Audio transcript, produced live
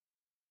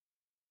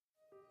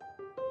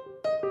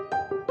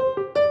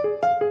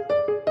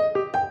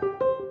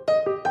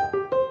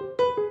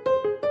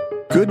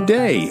Good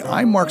day,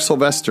 I'm Mark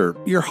Sylvester,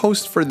 your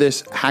host for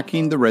this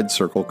Hacking the Red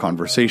Circle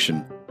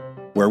conversation,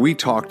 where we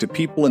talk to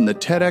people in the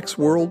TEDx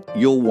world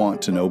you'll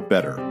want to know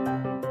better.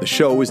 The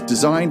show is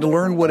designed to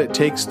learn what it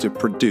takes to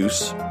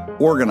produce,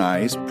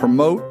 organize,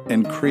 promote,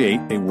 and create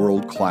a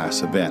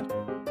world-class event.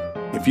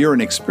 If you're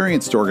an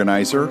experienced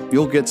organizer,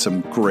 you'll get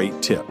some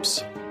great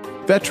tips.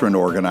 Veteran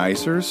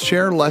organizers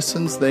share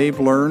lessons they've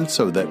learned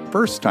so that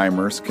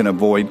first-timers can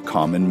avoid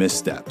common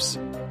missteps.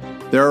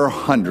 There are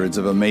hundreds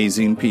of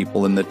amazing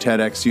people in the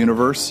TEDx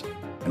universe,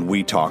 and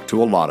we talk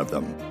to a lot of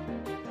them.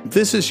 If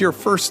this is your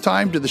first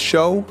time to the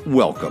show,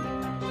 welcome.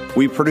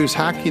 We produce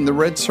Hacking the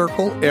Red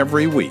Circle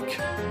every week.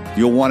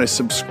 You'll want to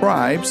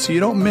subscribe so you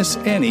don't miss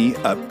any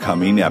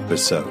upcoming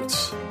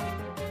episodes.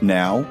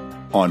 Now,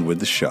 on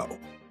with the show.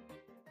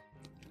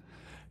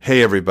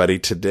 Hey everybody,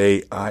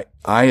 today I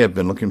have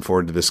been looking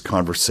forward to this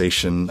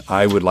conversation.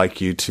 I would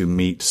like you to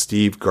meet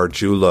Steve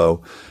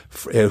Gargiulo,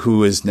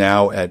 who is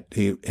now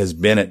he has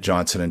been at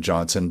Johnson &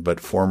 Johnson,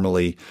 but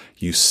formerly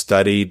you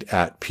studied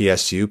at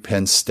PSU,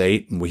 Penn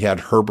State, and we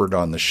had Herbert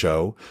on the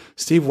show.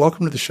 Steve,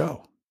 welcome to the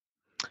show.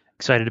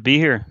 Excited to be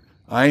here.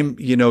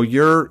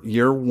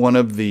 You're one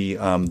of the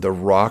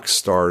rock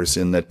stars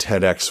in the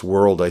TEDx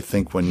world. I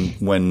think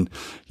when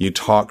you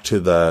talk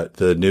to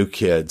the new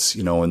kids,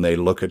 and they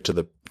look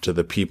to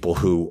the people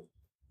who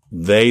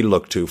they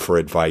look to for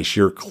advice,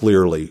 you're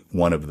clearly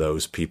one of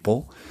those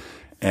people.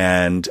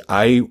 And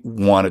I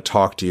want to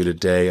talk to you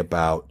today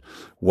about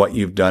what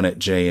you've done at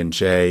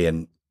J&J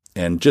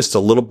and just a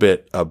little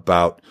bit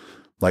about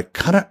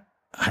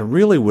I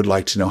really would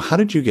like to know, how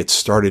did you get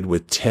started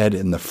with TED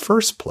in the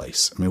first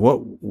place? I mean,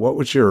 what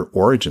was your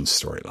origin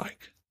story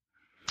like?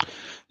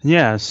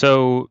 Yeah.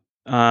 So,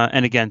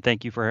 and again,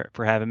 thank you for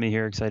having me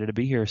here. Excited to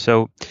be here.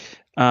 So,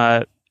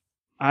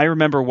 I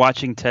remember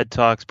watching TED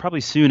Talks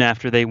probably soon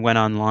after they went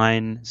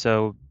online.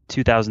 So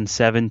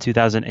 2007,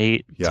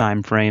 2008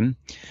 timeframe.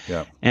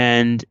 Yeah.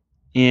 And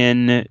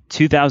in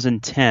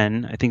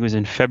 2010, I think it was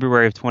in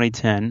February of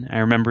 2010, I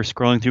remember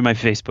scrolling through my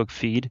Facebook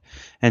feed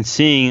and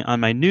seeing on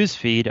my news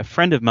feed a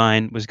friend of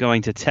mine was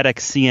going to TEDx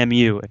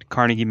CMU at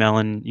Carnegie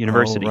Mellon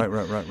University. Oh,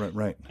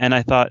 right. And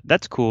I thought,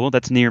 that's cool.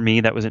 That's near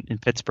me. That was in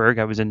Pittsburgh.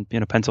 I was in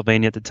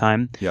Pennsylvania at the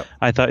time. Yep.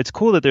 I thought, it's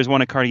cool that there's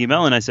one at Carnegie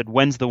Mellon. I said,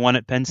 when's the one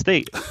at Penn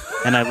State?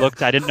 And I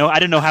looked. I didn't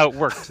know how it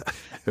worked.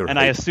 Right. And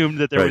I assumed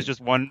that there was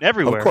just one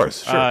everywhere. Of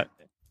course, sure.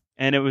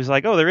 And it was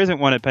like, oh, there isn't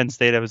one at Penn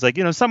State. I was like,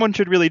 someone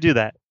should really do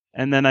that.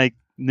 And then I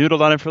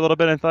noodled on it for a little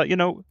bit and thought,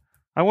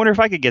 I wonder if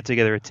I could get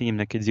together a team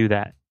that could do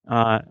that.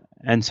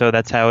 And so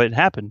that's how it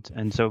happened.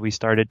 And so we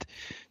started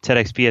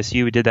TEDx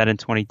PSU. We did that in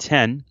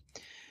 2010.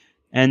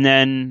 And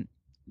then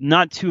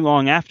not too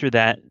long after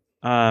that,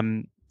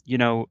 going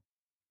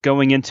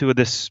into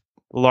this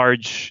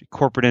large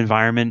corporate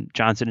environment,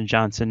 Johnson &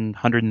 Johnson,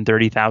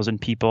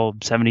 130,000 people,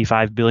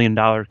 $75 billion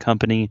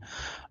company.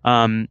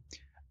 I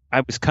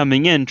was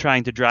coming in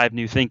trying to drive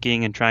new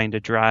thinking and trying to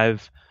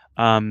drive,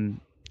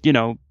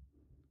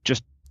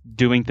 just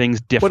doing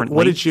things differently.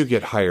 What did you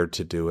get hired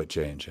to do at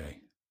J&J?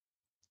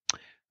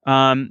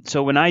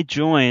 So when I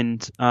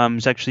joined, it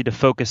was actually to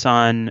focus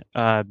on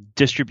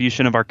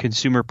distribution of our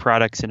consumer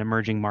products in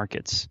emerging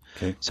markets.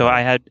 Okay. So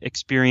I had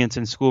experience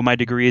in school. My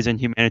degree is in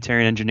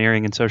humanitarian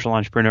engineering and social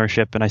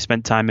entrepreneurship, and I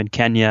spent time in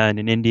Kenya and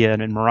in India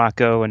and in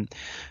Morocco, and it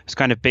was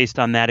kind of based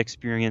on that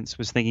experience,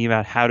 was thinking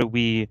about how do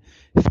we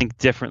think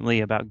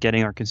differently about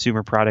getting our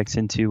consumer products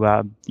into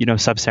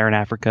sub-Saharan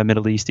Africa,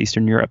 Middle East,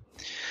 Eastern Europe.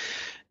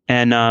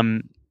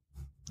 And,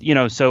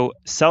 so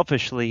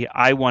selfishly,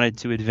 I wanted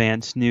to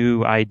advance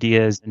new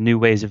ideas and new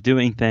ways of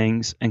doing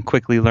things and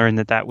quickly learn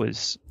that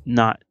was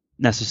not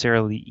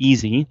necessarily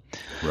easy.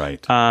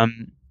 Right.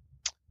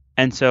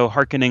 And so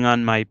hearkening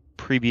on my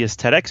previous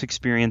TEDx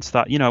experience,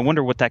 thought, I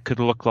wonder what that could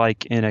look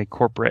like in a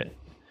corporate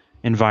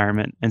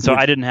environment. And so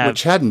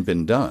which hadn't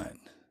been done.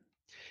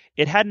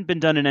 It hadn't been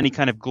done in any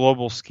kind of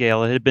global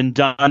scale. It had been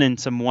done in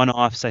some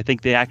one-offs. I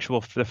think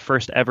the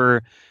first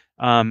ever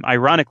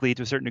ironically,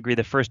 to a certain degree,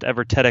 the first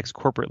ever TEDx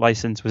corporate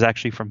license was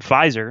actually from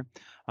Pfizer.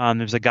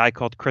 There's a guy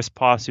called Chris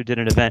Poss who did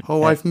an event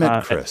I've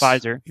met Chris.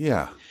 At Pfizer.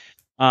 Yeah.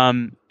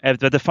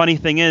 But the funny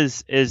thing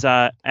is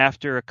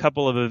after a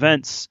couple of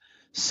events,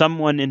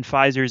 someone in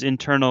Pfizer's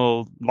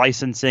internal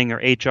licensing or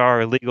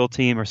HR or legal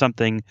team or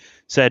something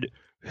said,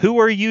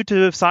 "Who are you to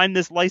have signed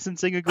this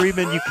licensing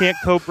agreement? You can't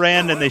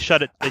co-brand," and they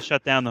shut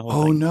down the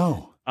whole thing.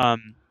 Oh no.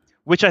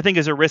 Which I think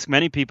is a risk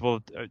many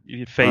people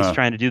face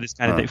trying to do this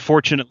kind of thing.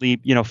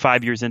 Fortunately,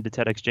 5 years into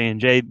TEDx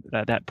J&J,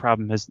 that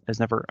problem has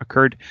never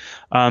occurred.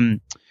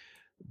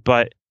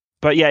 But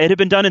yeah, it had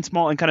been done in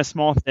kind of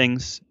small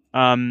things,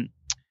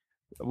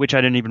 which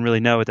I didn't even really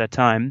know at that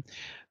time.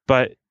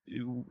 But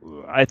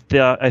I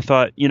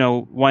thought,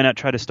 why not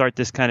try to start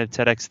this kind of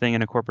TEDx thing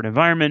in a corporate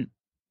environment?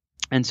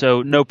 And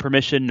so no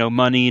permission, no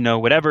money, no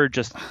whatever,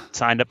 just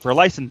signed up for a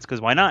license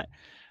because why not?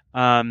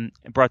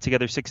 Brought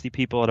together 60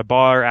 people at a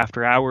bar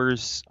after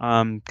hours,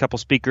 couple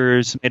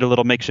speakers, made a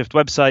little makeshift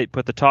website,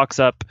 put the talks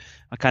up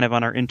kind of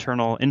on our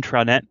internal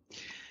intranet.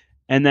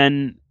 And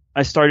then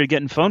I started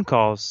getting phone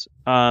calls,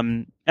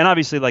 and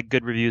obviously like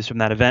good reviews from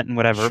that event and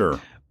whatever.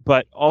 Sure.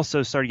 but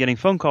also started getting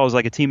phone calls,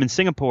 like a team in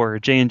Singapore, a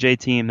J&J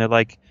team. They're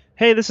like,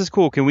 hey, this is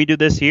cool. Can we do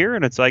this here?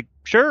 And it's like,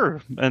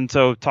 sure. And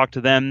so talk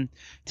to them,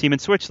 team in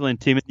Switzerland,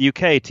 team in the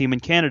UK, team in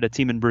Canada,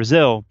 team in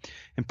Brazil.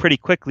 And pretty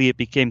quickly it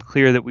became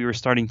clear that we were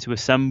starting to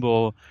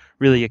assemble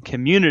really a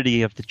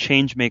community of the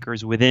change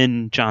makers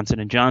within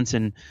Johnson &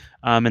 Johnson,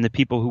 and the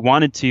people who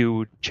wanted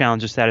to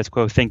challenge the status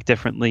quo, think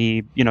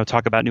differently,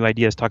 talk about new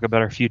ideas, talk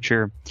about our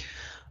future.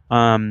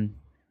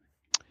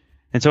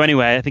 And so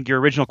anyway, I think your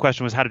original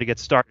question was how did it get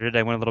started?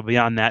 I went a little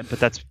beyond that, but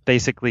that's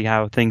basically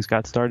how things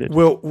got started.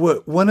 Well,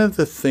 one of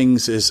the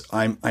things is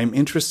I'm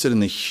interested in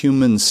the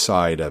human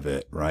side of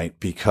it, right?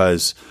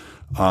 Because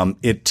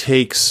it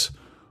takes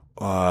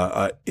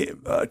a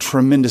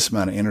tremendous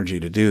amount of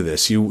energy to do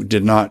this. You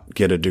did not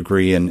get a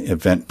degree in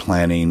event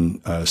planning,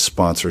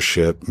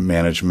 sponsorship,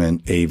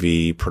 management,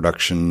 AV,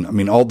 production. I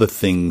mean, all the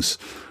things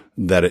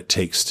that it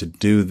takes to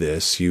do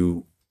this.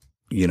 You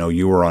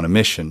were on a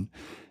mission.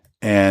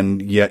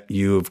 And yet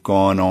you have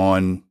gone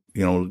on,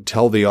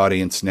 tell the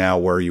audience now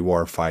where you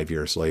are 5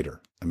 years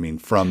later. I mean,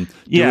 from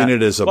doing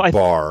it as a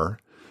bar,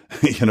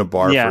 in a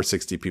bar for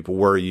 60 people,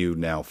 where are you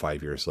now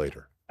 5 years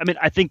later? I mean,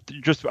 I think,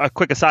 just a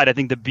quick aside, I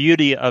think the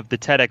beauty of the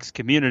TEDx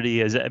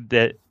community is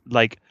that,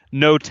 like,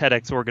 no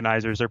TEDx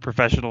organizers are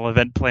professional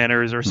event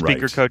planners or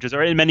speaker coaches,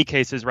 or in many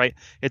cases, right,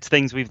 it's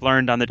things we've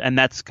learned and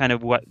that's kind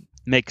of what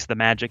makes the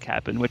magic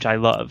happen, which I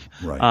love.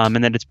 Right.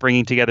 And then it's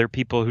bringing together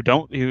people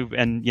you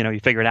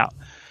figure it out.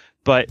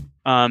 But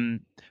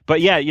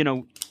yeah,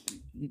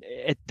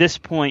 at this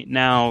point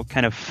now,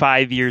 kind of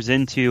 5 years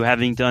into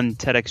having done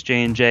TEDx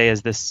J&J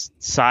as this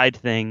side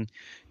thing,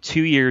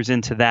 2 years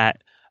into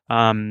that,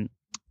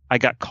 I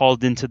got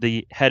called into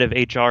the head of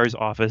HR's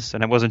office,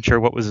 and I wasn't sure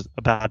what was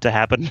about to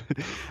happen.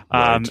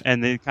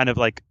 And they kind of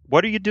like,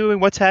 what are you doing?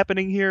 What's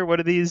happening here? What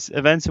are these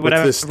events?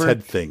 Whatever. What's this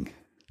TED thing?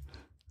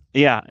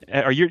 Yeah.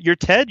 Are you're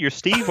Ted? You're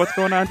Steve? What's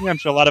going on here? I'm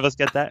sure a lot of us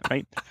get that,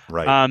 right?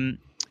 Right.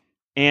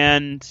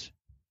 And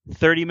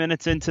 30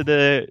 minutes into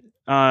the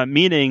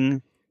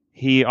meeting,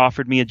 he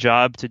offered me a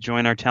job to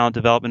join our talent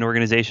development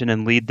organization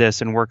and lead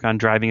this and work on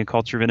driving a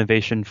culture of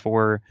innovation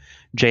for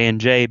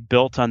J&J,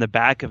 built on the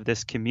back of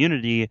this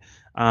community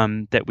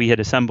that we had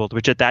assembled,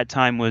 which at that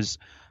time was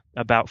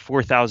about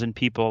 4,000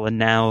 people, and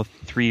now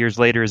 3 years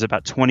later is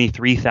about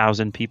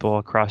 23,000 people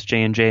across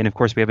J&J. And of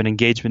course, we have an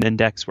engagement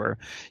index where,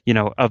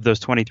 of those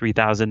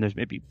 23,000, there's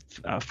maybe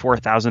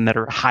 4,000 that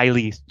are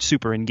highly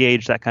super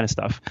engaged, that kind of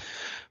stuff.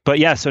 But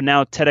yeah, so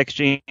now TEDx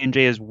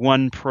J&J is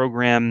one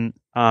program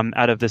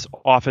out of this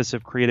Office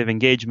of Creative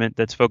Engagement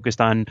that's focused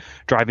on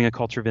driving a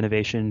culture of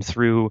innovation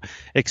through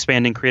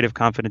expanding creative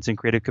confidence and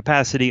creative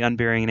capacity,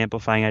 unburying and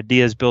amplifying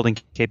ideas, building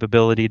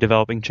capability,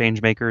 developing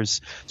change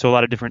makers. So a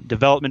lot of different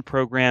development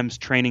programs,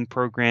 training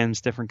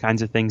programs, different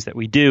kinds of things that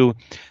we do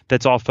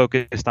that's all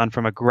focused on,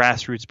 from a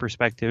grassroots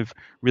perspective,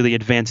 really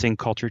advancing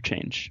culture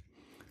change.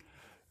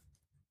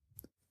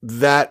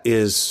 That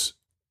is,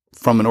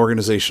 from an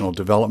organizational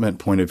development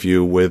point of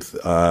view, with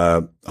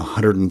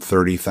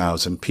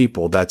 130,000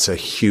 people, that's a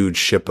huge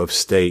ship of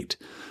state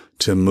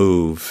to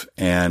move.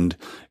 And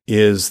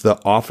is the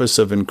Office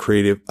of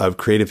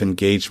Creative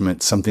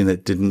Engagement something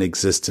that didn't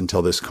exist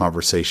until this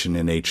conversation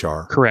in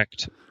HR?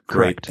 Correct.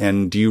 Great.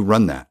 And do you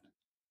run that?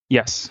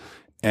 Yes.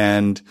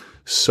 And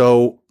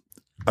so,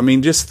 I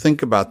mean, just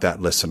think about that,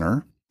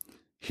 listener.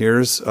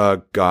 Here's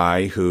a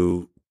guy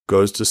who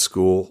goes to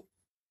school,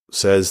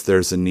 says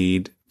there's a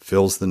need,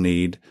 fills the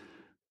need.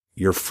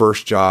 Your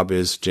first job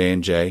is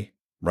J&J,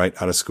 right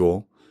out of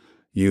school.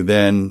 You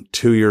then,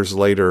 2 years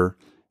later,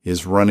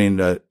 is running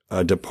a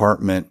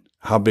department.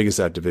 How big is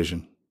that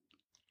division?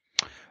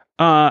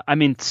 I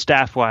mean,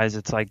 staff-wise,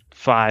 it's like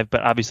 5,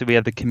 but obviously we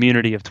have the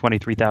community of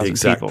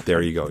 23,000 people.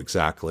 There you go.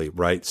 Exactly.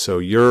 Right. So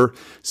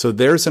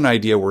there's an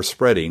idea we're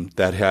spreading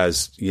that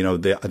has,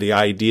 the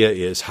idea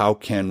is, how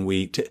can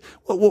we,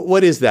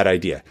 what is that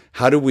idea?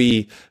 How do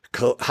we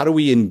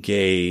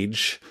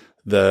engage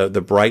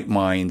the bright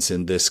minds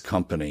in this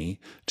company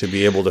to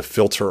be able to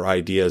filter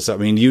ideas? I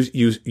mean,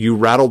 you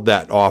rattled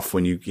that off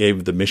when you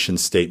gave the mission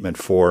statement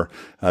for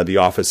the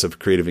Office of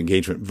Creative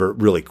Engagement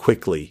really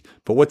quickly.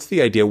 But what's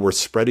the idea we're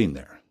spreading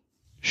there?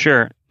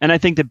 Sure. And I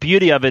think the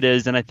beauty of it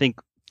is, and I think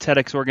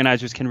TEDx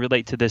organizers can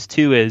relate to this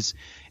too, is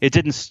it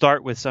didn't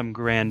start with some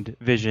grand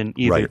vision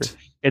either. Right.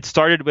 It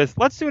started with,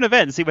 let's do an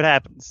event and see what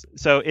happens.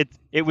 So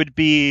it would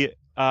be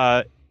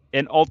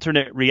an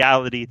alternate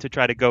reality to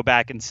try to go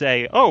back and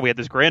say, oh, we had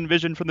this grand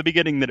vision from the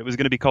beginning that it was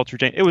going to be culture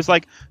change. It was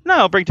like, no,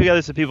 I'll bring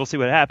together so people see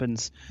what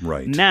happens.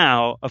 Right.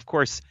 Now, of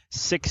course,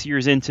 6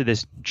 years into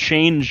this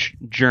change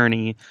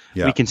journey,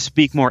 yeah, we can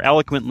speak more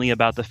eloquently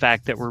about the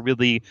fact that we're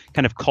really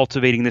kind of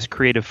cultivating this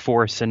creative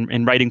force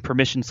and writing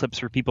permission slips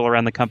for people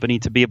around the company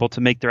to be able to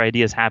make their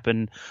ideas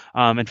happen,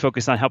 and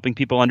focus on helping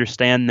people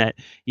understand that,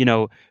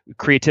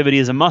 creativity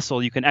is a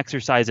muscle. You can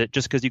exercise it.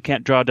 Just because you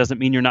can't draw doesn't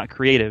mean you're not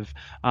creative.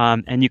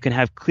 And you can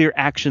have clear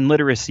action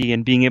literacy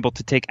and being able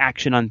to take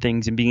action on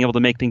things and being able to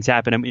make things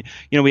happen. I mean,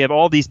 we have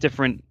all these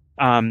different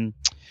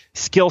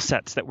skill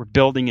sets that we're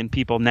building in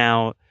people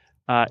now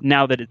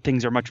that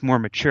things are much more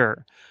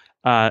mature.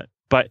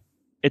 But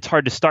it's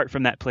hard to start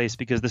from that place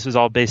because this is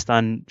all based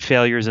on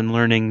failures and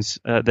learnings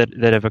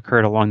that have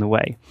occurred along the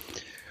way.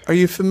 Are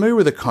you familiar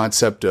with the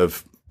concept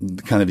of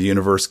kind of the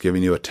universe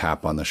giving you a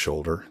tap on the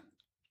shoulder?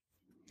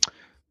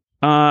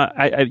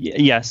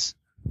 Yes.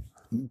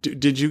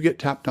 Did you get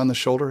tapped on the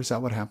shoulder? Is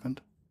that what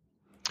happened?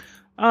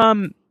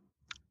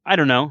 I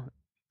don't know.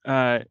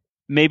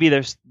 Maybe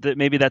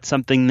that's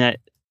something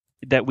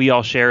that we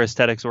all share as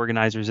TEDx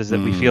organizers, is that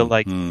we feel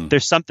like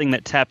there's something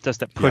that tapped us,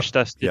 that pushed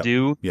us to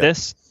do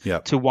this,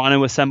 to want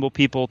to assemble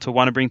people, to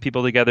want to bring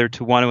people together,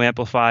 to want to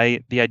amplify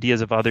the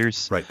ideas of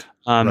others. Right.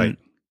 Right.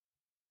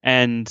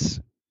 And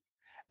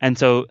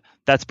so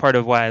that's part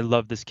of why I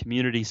love this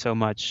community so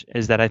much,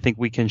 is that I think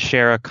we can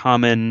share a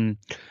common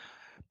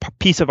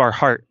piece of our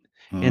heart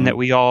in that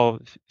we all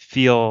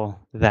feel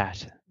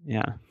that.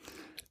 Yeah.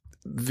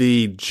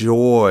 The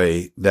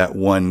joy that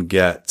one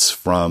gets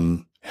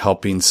from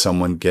helping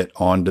someone get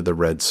onto the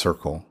red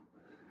circle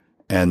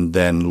and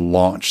then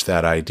launch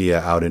that idea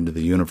out into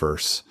the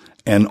universe,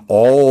 and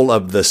all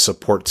of the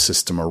support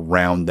system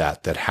around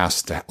that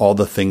has to, all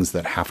the things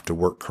that have to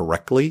work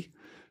correctly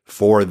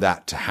for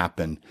that to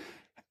happen.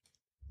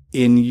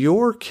 In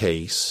your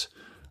case,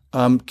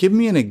 give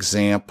me an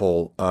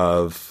example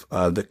of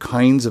the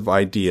kinds of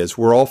ideas.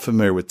 We're all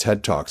familiar with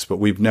TED Talks, but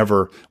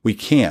we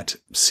can't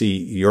see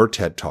your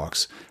TED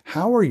Talks.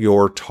 How are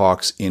your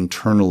talks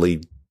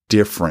internally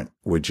different,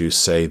 would you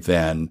say,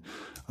 than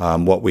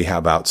what we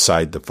have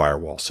outside the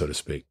firewall, so to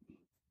speak?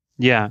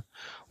 Yeah.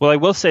 Well, I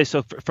will say,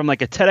 so from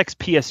like a TEDx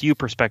PSU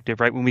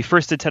perspective, right? When we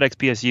first did TEDx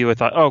PSU, I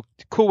thought, oh,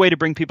 cool way to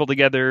bring people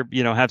together,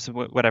 have some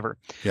whatever.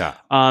 Yeah.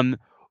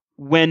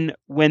 When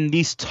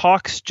these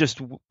talks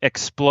just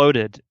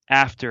exploded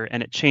after,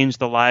 and it changed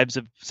the lives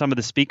of some of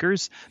the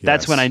speakers,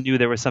 that's when I knew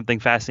there was something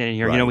fascinating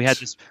here. Right. We had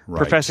this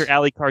Professor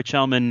Ali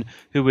Karchelman,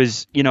 who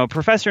was, a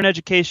professor in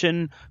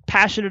education,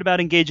 passionate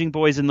about engaging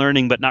boys in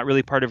learning, but not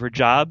really part of her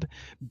job.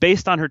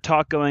 Based on her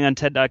talk going on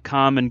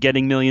TED.com and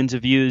getting millions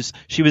of views,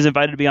 she was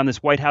invited to be on this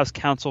White House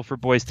Council for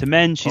Boys to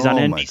Men. She's on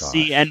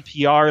NBC,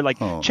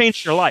 NPR,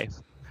 changed her life.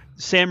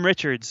 Sam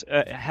Richards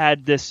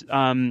had this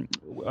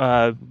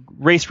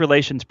race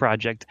relations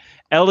project,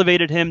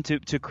 elevated him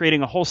to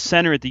creating a whole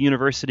center at the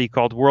university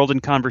called World in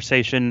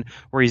Conversation,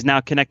 where he's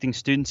now connecting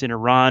students in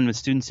Iran with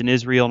students in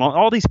Israel and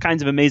all these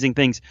kinds of amazing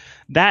things.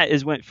 That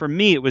is when, for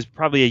me, it was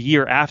probably a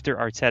year after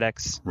our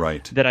TEDx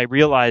that I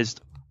realized,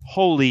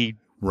 holy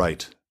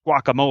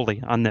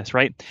guacamole on this,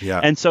 right? Yeah.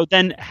 And so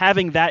then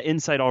having that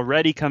insight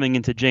already coming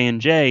into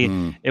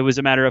J&J, it was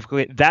a matter of,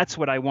 that's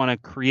what I want to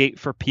create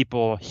for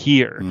people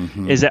here.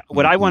 Is that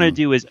what I want to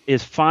do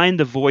is find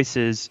the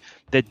voices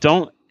that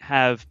don't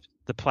have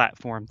the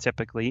platform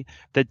typically,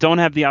 that don't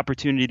have the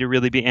opportunity to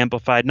really be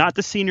amplified, not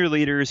the senior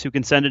leaders who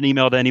can send an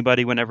email to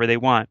anybody whenever they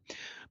want,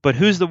 but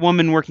who's the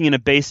woman working in a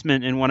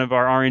basement in one of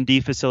our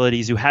R&D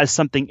facilities who has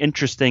something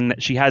interesting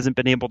that she hasn't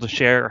been able to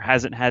share or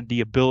hasn't had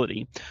the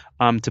ability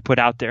to put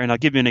out there. And I'll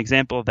give you an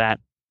example of that.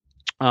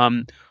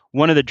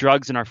 One of the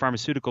drugs in our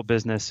pharmaceutical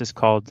business is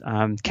called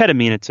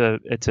ketamine.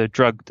 It's a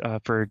drug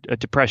for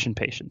depression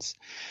patients.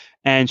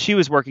 And she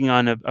was working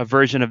on a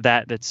version of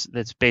that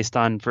that's based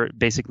on, for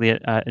basically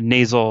a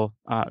nasal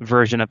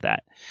version of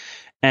that.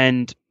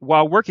 And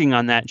while working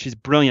on that, she's a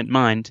brilliant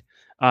mind.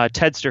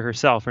 TEDster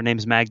herself, her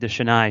name's Magda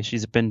Chennai.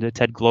 She's been to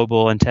TED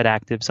Global and TED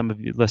Active. Some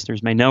of you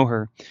listeners may know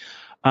her.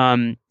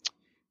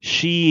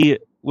 She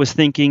was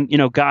thinking,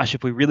 gosh,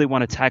 if we really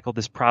want to tackle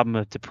this problem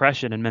of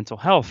depression and mental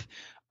health,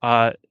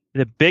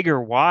 the bigger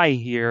why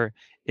here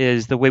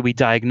is the way we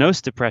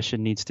diagnose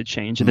depression needs to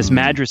change. And this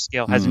MADRS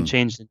scale hasn't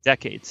changed in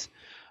decades.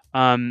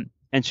 And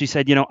she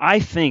said, I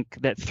think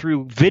that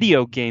through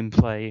video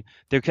gameplay,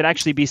 there could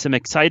actually be some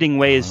exciting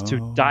ways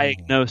to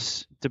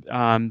diagnose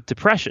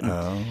depression.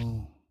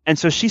 Oh. And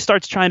so she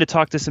starts trying to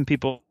talk to some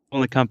people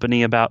in the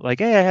company about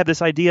hey, I have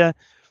this idea.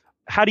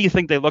 How do you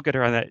think they look at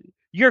her on that?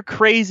 You're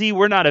crazy.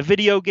 We're not a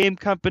video game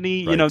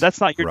company. Right.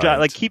 That's not your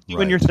job. Keep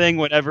doing your thing,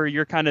 whatever.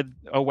 You're kind of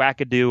a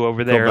wackadoo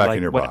over there. Go back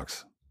in your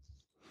box.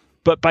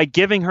 But by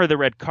giving her the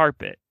red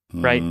carpet,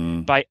 right,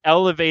 by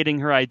elevating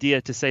her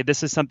idea to say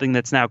this is something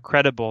that's now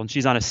credible, and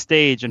she's on a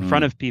stage in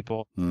front of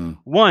people.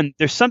 One,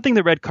 there's something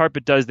the red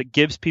carpet does that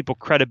gives people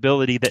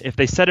credibility that if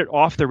they said it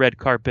off the red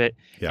carpet,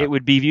 it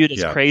would be viewed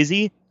as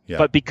crazy. Yeah.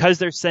 But because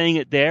they're saying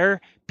it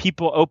there,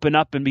 people open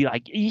up and be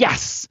like,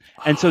 yes.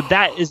 And so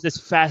that is this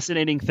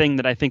fascinating thing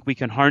that I think we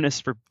can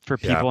harness for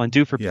people and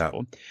do for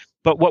people.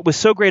 But what was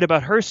so great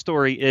about her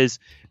story is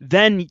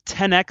then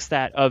 10x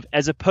that of,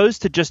 as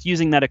opposed to just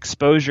using that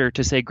exposure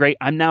to say, great,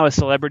 I'm now a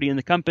celebrity in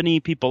the company.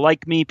 People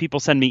like me. People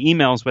send me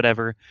emails,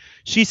 whatever.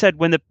 She said,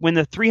 when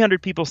the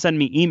 300 people send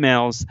me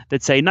emails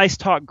that say, nice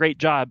talk, great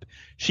job,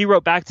 she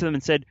wrote back to them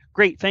and said,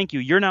 great, thank you.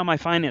 You're now my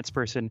finance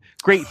person.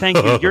 Great, thank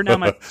you. You're now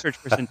my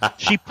research person.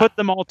 She put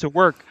them all to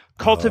work,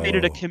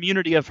 cultivated a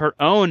community of her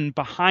own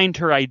behind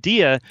her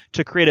idea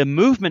to create a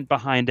movement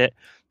behind it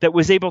that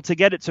was able to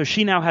get it. So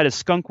she now had a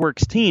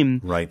skunkworks team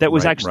that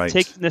was actually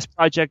taking this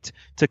project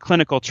to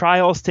clinical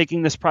trials,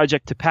 taking this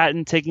project to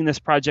patent, taking this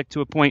project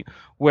to a point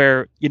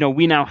where,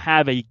 we now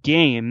have a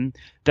game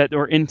that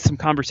we're in some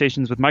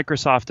conversations with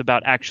Microsoft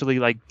about actually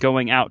like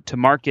going out to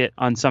market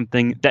on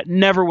something that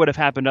never would have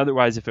happened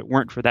otherwise if it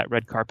weren't for that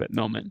red carpet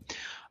moment.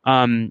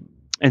 And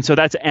so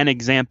that's an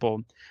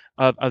example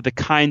of the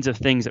kinds of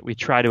things that we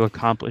try to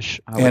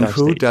accomplish. And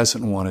who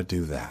doesn't want to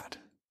do that?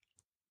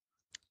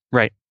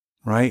 Right.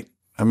 Right.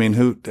 I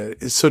mean,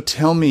 so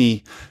tell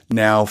me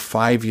now,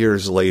 5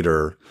 years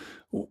later,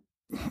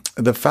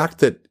 the fact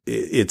that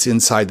it's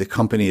inside the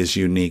company is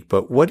unique,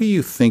 but what do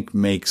you think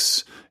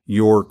makes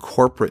your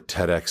corporate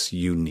TEDx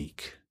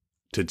unique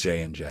to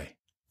J&J?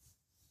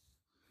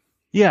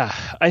 Yeah,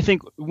 I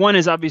think one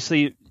is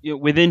obviously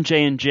within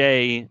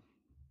J&J.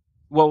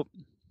 Well,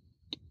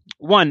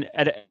 one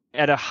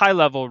at a high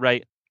level,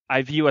 right?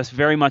 I view us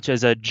very much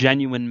as a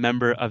genuine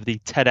member of the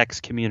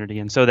TEDx community.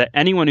 And so that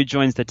anyone who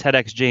joins the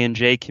TEDx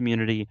J&J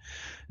community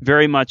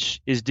very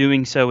much is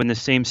doing so in the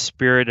same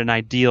spirit and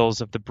ideals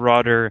of the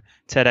broader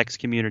TEDx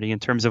community in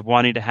terms of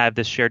wanting to have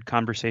this shared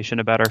conversation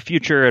about our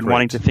future and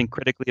wanting to think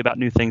critically about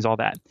new things, all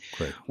that.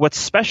 Great. What's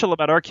special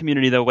about our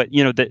community, though,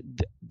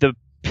 the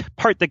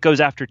part that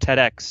goes after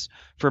TEDx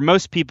for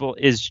most people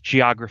is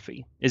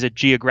geography, is a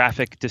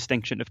geographic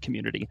distinction of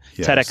community.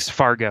 Yes. TEDx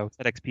Fargo,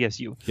 TEDx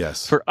PSU.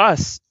 Yes. For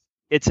us,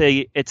 it's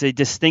a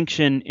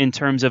distinction in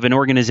terms of an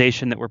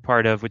organization that we're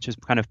part of, which is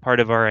kind of part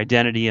of our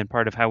identity and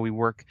part of how we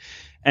work.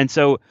 And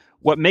so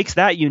what makes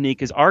that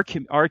unique is our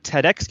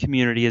TEDx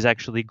community is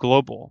actually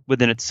global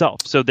within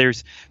itself. So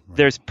there's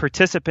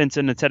participants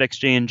in the TEDx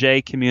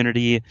J&J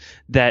community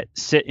that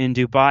sit in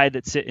Dubai,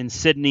 that sit in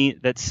Sydney,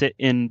 that sit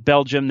in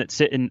Belgium, that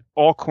sit in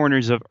all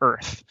corners of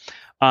Earth.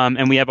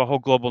 And we have a whole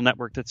global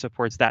network that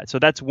supports that. So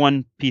that's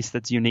one piece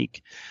that's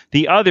unique.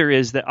 The other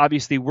is that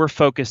obviously we're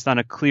focused on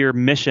a clear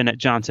mission at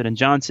Johnson &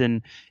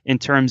 Johnson in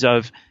terms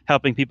of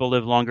helping people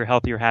live longer,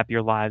 healthier,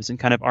 happier lives and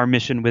kind of our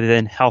mission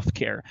within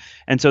healthcare.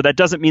 And so that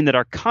doesn't mean that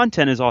our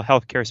content is all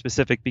healthcare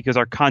specific, because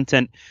our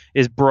content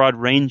is broad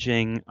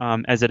ranging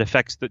as it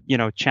affects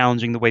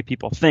challenging the way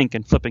people think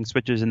and flipping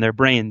switches in their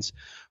brains.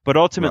 But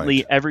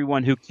ultimately,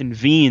 everyone who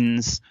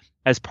convenes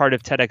as part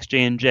of TEDx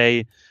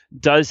J&J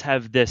does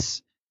have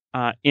this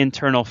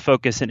internal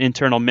focus and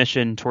internal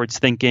mission towards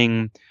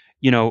thinking,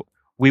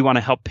 we want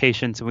to help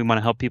patients and we want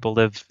to help people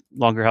live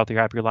longer, healthier,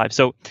 happier lives.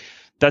 So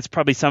that's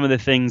probably some of the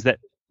things that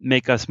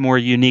make us more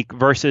unique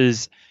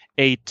versus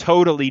a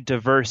totally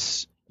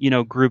diverse,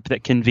 group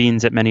that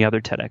convenes at many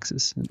other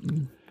TEDx's.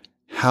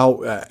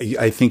 How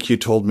I think you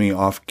told me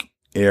off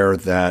air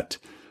that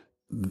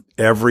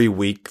every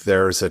week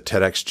there's a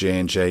TEDx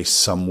J&J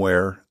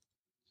somewhere.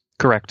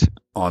 Correct.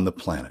 On the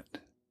planet.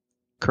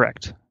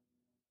 Correct.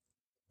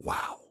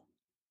 Wow.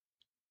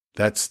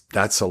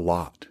 That's a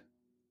lot.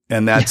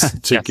 And that's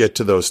to get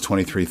to those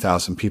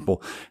 23,000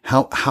 people.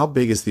 How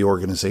big is the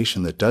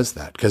organization that does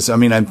that? Because, I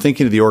mean, I'm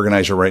thinking of the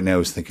organizer right now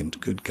who's thinking,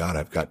 good God,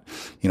 I've got,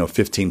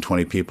 15,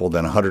 20 people,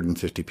 then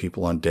 150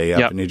 people on day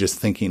up. And you're just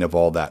thinking of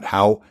all that.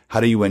 How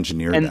do you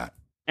engineer that?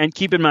 And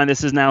keep in mind,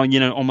 this is now,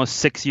 almost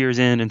 6 years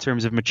in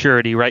terms of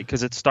maturity, right?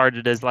 Because it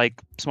started as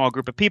like small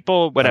group of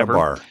people, whatever. At a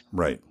bar,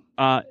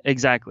 right.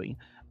 Exactly.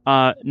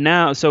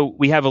 Now, so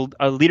we have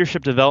a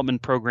leadership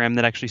development program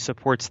that actually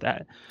supports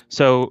that.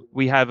 So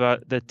we have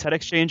the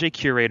TEDx J&J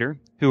curator,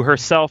 who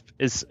herself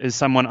is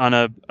someone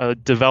on a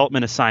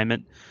development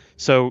assignment.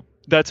 So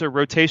that's a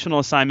rotational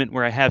assignment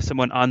where I have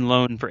someone on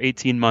loan for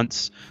 18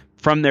 months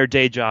from their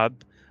day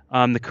job.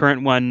 The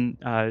current one,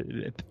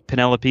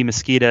 Penelope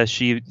Mesquita,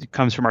 she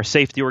comes from our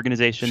safety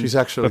organization. She's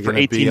actually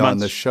going to be on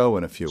the show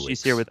in a few weeks.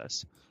 She's here with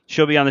us.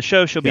 She'll be on the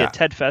show. She'll be at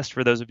TED Fest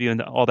for those of you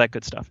and all that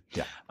good stuff.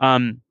 Yeah.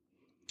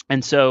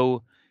 And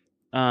so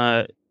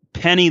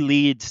Penny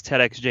leads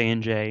TEDx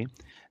J&J.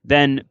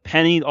 Then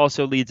Penny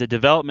also leads a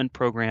development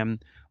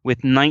program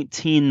with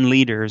 19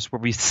 leaders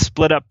where we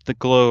split up the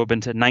globe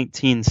into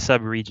 19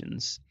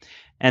 sub-regions.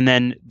 And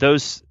then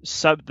those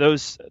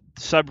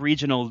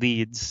sub-regional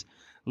leads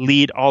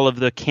lead all of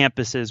the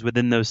campuses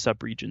within those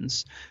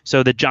sub-regions.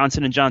 So the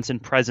Johnson &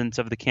 Johnson presence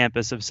of the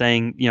campus of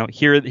saying,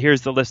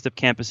 here's the list of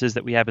campuses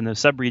that we have in those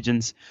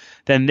sub-regions.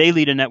 Then they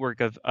lead a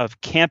network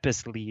of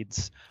campus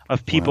leads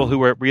of people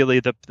who are really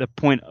the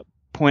point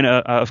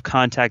of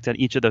contact on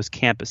each of those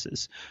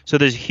campuses. So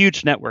there's a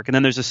huge network. And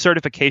then there's a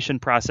certification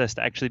process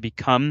to actually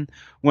become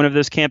one of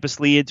those campus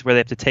leads where they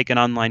have to take an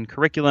online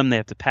curriculum. They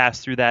have to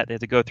pass through that. They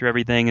have to go through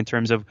everything in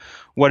terms of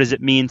what does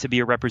it mean to be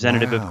a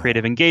representative of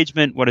creative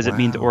engagement? What does it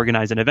mean to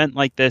organize an event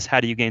like this?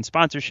 How do you gain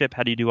sponsorship?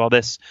 How do you do all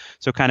this?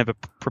 So kind of a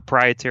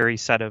proprietary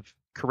set of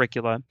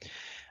curricula.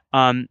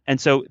 And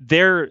so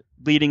they're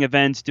leading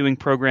events, doing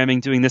programming,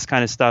 doing this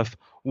kind of stuff,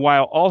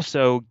 while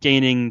also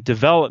gaining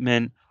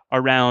development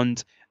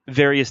around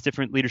various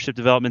different leadership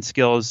development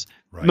skills,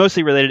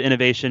 mostly related to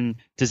innovation,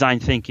 design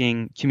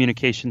thinking,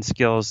 communication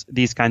skills,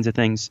 these kinds of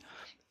things.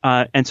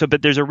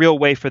 But there's a real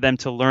way for them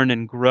to learn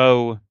and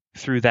grow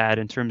through that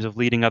in terms of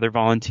leading other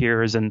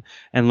volunteers and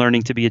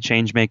learning to be a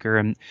change maker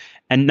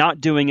and not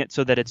doing it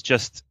so that it's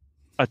just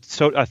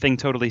a thing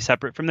totally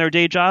separate from their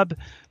day job,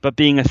 but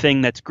being a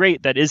thing that's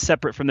great, that is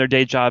separate from their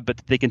day job, but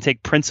they can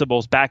take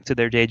principles back to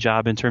their day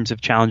job in terms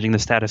of challenging the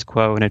status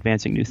quo and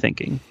advancing new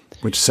thinking.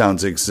 Which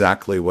sounds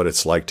exactly what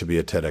it's like to be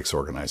a TEDx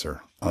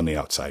organizer on the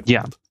outside.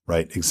 Yeah.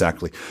 Right.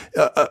 Exactly.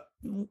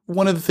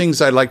 One of the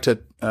things I like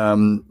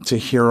to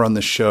hear on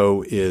the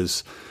show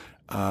is,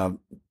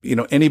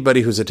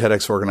 anybody who's a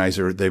TEDx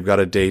organizer, they've got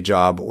a day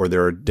job, or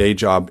they're a day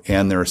job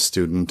and they're a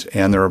student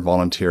and they're a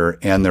volunteer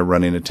and they're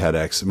running a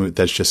TEDx. I mean,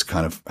 that's just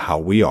kind of how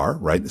we are,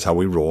 right? That's how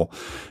we roll,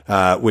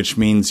 which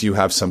means you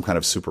have some kind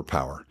of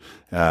superpower,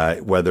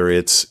 whether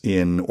it's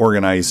in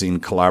organizing,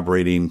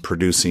 collaborating,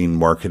 producing,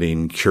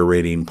 marketing,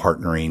 curating,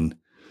 partnering.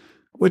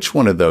 Which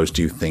one of those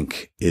do you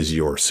think is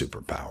your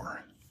superpower?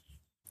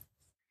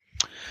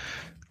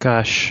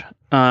 Gosh,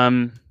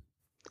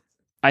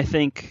 I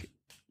think,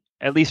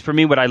 at least for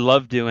me, what I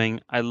love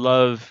doing, I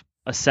love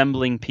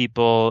assembling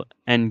people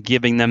and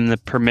giving them the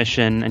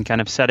permission and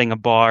kind of setting a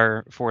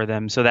bar for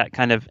them. So that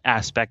kind of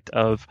aspect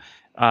of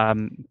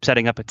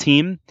setting up a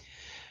team.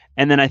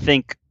 And then I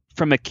think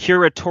from a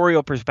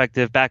curatorial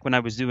perspective, back when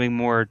I was doing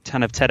more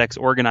kind of TEDx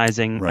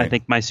organizing, right, I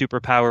think my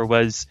superpower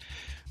was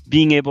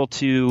being able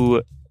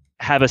to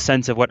have a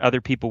sense of what other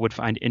people would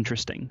find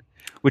interesting,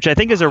 which I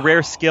think is a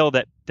rare skill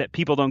that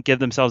people don't give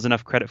themselves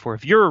enough credit for.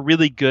 If you're a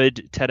really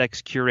good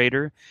TEDx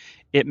curator,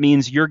 it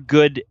means you're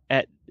good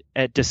at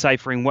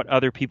deciphering what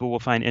other people will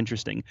find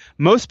interesting.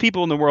 Most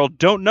people in the world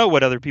don't know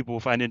what other people will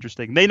find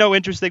interesting. They know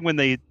interesting when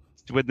they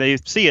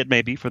see it,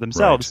 maybe for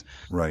themselves.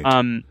 Right.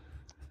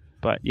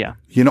 But yeah.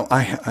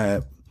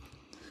 I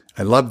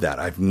love that.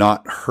 I've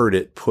not heard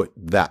it put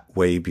that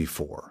way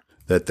before.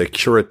 That the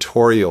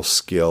curatorial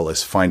skill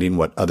is finding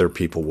what other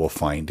people will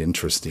find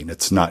interesting.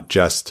 It's not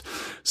just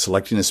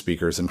selecting the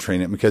speakers and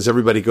training it, because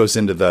everybody goes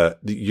into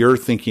you're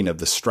thinking of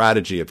the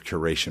strategy of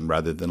curation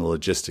rather than the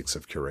logistics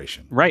of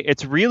curation. Right.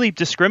 It's really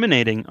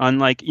discriminating on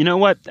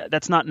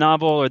that's not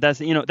novel, or that's,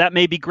 that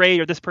may be great,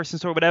 or this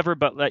person's or whatever,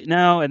 but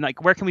no. And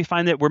where can we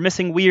find it? We're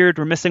missing weird.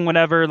 We're missing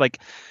whatever.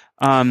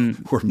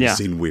 We're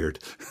missing weird.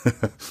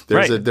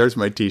 There's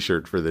my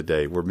t-shirt for the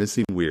day. We're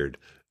missing weird.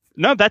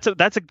 No, that's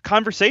a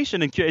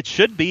conversation, and it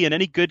should be in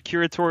any good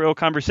curatorial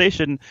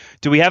conversation.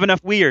 Do we have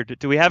enough weird?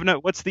 Do we have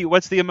enough? What's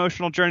the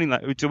emotional journey?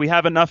 Do we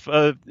have enough?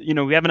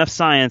 We have enough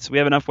science. We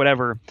have enough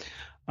whatever.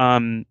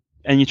 And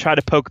you try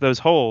to poke those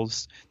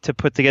holes to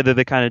put together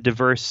the kind of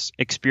diverse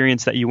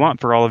experience that you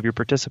want for all of your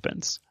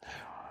participants.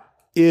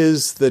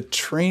 Is the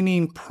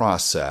training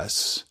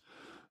process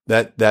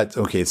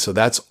okay? So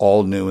that's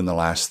all new in the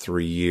last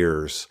 3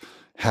 years.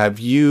 Have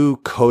you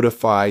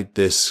codified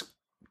this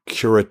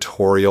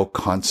curatorial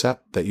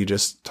concept that you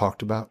just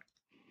talked about?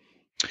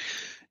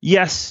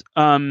 Yes,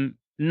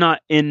 not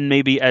in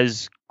maybe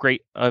as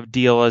great a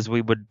deal as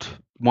we would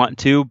want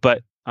to,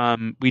 but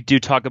we do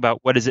talk about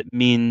what does it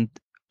mean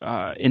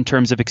in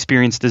terms of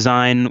experience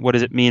design, what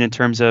does it mean in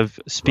terms of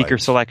speaker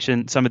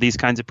selection, some of these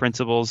kinds of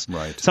principles.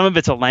 Right. Some of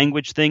it's a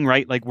language thing,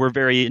 right? We're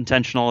very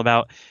intentional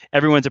about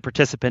everyone's a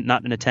participant,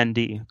 not an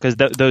attendee, because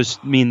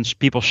those means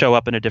people show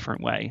up in a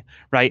different way,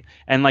 right?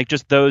 And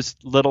just those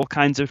little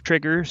kinds of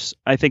triggers,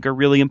 I think, are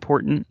really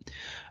important.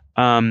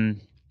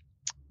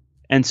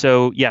 And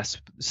so, yes,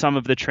 some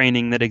of the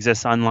training that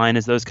exists online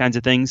is those kinds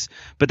of things.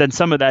 But then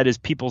some of that is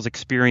people's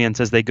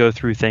experience as they go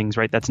through things,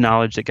 right? That's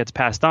knowledge that gets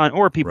passed on,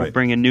 or people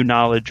bring in new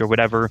knowledge or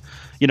whatever.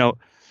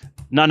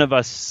 None of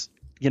us,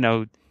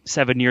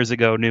 7 years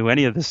ago knew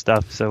any of this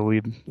stuff. So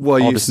you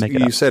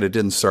said it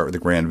didn't start with a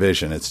grand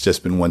vision. It's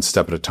just been one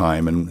step at a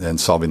time and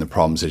solving the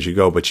problems as you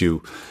go. But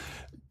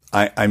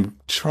I'm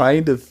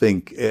trying to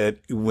think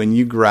when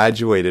you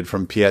graduated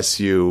from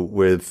PSU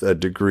with a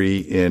degree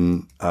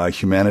in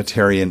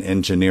humanitarian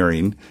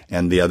engineering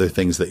and the other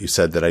things that you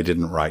said that I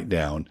didn't write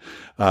down,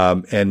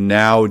 and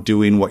now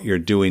doing what you're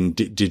doing,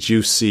 did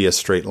you see a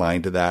straight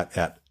line to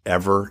that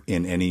ever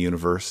in any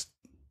universe?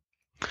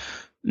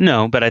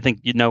 No, but I think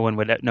no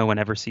one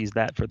ever sees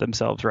that for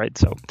themselves, right?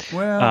 So,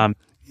 well.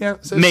 Yeah,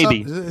 so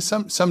maybe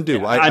some do.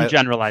 Yeah, I'm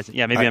generalizing.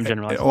 Yeah, maybe I'm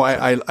generalizing.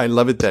 I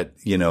love it that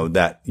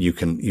that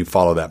you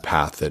follow that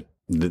path. That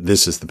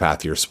this is the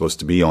path you're supposed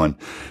to be on.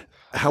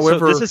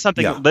 However, so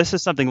this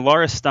is something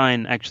Laura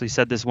Stein actually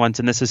said this once,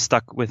 and this has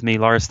stuck with me.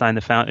 Laura Stein,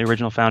 the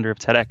original founder of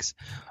TEDx.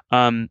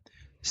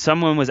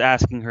 Someone was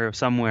asking her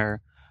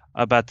somewhere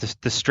about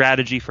the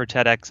strategy for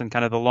TEDx and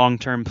kind of the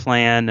long-term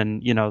plan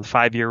and the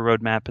 5-year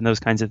roadmap and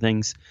those kinds of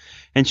things,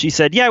 and she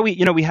said, "Yeah,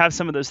 we have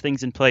some of those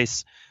things in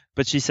place,"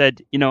 but she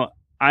said,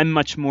 I'm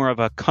much more of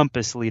a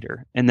compass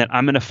leader, in that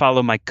I'm going to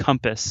follow my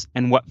compass,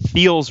 and what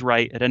feels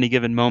right at any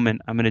given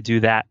moment, I'm going to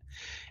do that.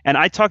 And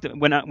I talked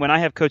when I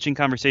have coaching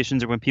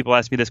conversations, or when people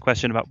ask me this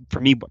question about, for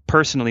me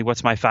personally,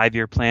 what's my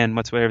 5-year plan,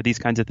 what's whatever, these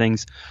kinds of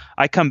things,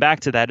 I come back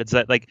to that. It's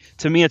that,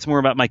 to me, it's more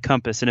about my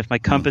compass, and if my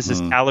compass is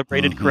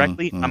calibrated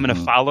correctly, I'm going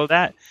to follow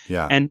that.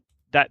 Yeah. And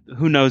that,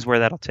 who knows where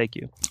that'll take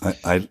you.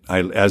 I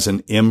as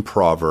an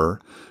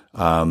improver,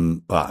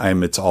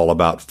 it's all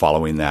about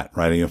following that,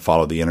 right? You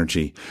follow the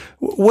energy.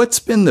 What's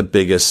been the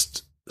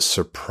biggest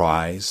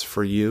surprise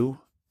for you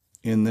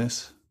in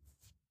this?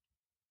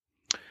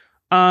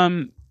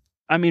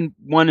 I mean,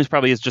 one is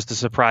probably just a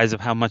surprise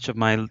of how much of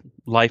my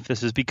life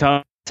this has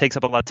become. It takes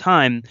up a lot of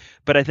time,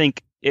 but I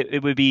think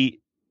it would be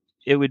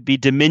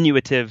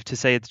diminutive to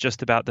say it's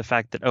just about the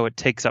fact that, it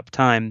takes up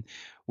time.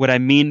 What I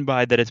mean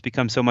by that it's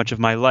become so much of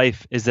my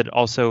life is that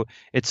also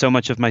it's so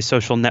much of my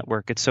social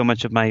network. It's so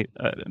much of my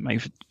my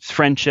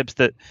friendships,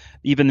 that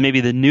even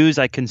maybe the news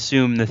I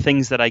consume, the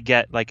things that I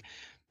get, like,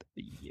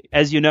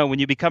 as you know, when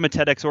you become a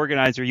TEDx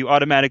organizer, you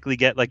automatically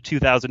get like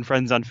 2,000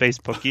 friends on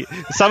Facebook.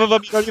 Some of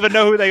them you don't even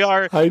know who they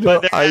are. I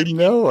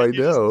know.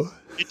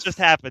 It just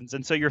happens.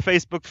 And so your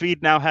Facebook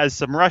feed now has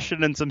some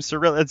Russian and some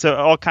Cyrillic, and so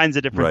all kinds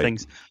of different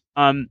things.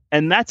 And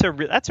that's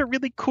a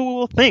really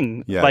cool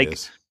thing. Yeah, like, it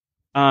is.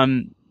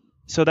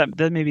 So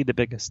that may be the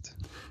biggest.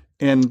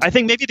 And I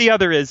think maybe the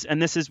other is,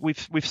 and this is,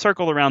 we've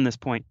circled around this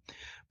point,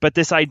 but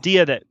this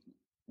idea that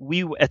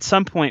we at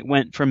some point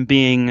went from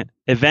being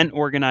event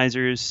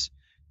organizers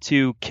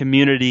to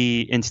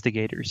community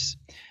instigators.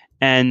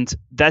 And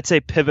that's a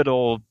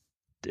pivotal,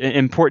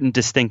 important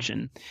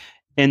distinction,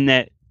 in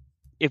that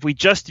if we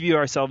just view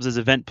ourselves as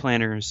event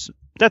planners,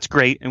 that's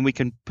great, and we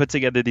can put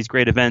together these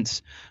great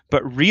events.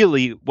 But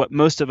really, what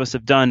most of us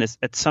have done is,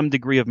 at some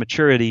degree of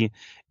maturity,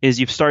 is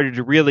you've started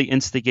to really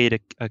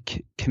instigate a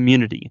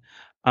community.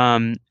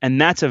 And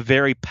that's a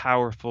very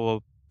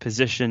powerful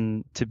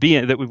position to be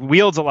in, that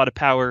wields a lot of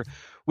power,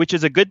 which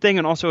is a good thing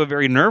and also a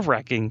very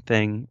nerve-wracking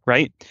thing,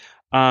 right?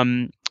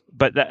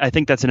 But I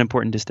think that's an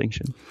important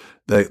distinction.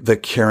 The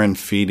care and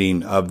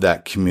feeding of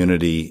that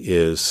community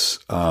is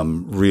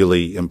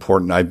really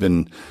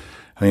important.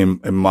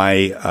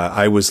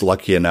 I was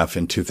lucky enough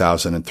in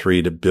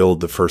 2003 to build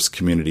the first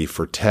community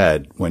for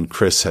TED when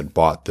Chris had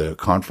bought the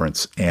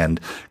conference, and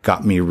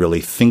got me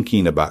really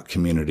thinking about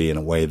community in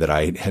a way that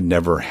I had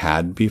never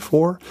had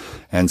before.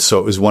 And so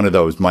it was one of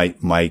those,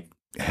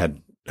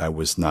 I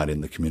was not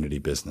in the community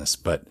business,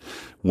 but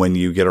when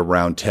you get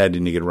around TED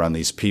and you get around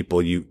these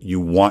people, you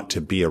want to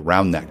be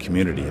around that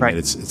community. Right. I mean,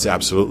 it's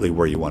absolutely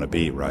where you want to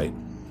be, right?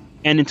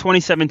 And in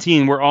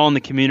 2017, we're all in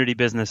the community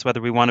business,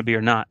 whether we want to be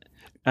or not.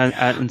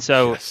 And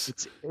so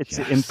it's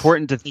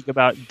important to think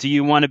about, do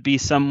you want to be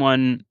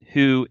someone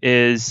who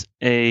is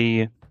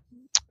a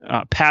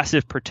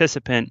passive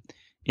participant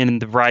in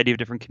the variety of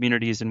different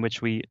communities in which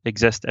we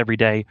exist every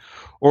day,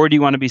 or do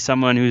you want to be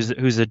someone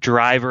who's a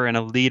driver and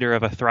a leader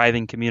of a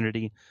thriving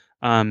community?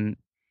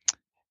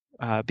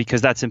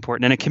 Because that's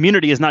important. And a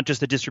community is not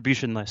just a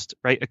distribution list,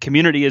 right? A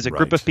community is a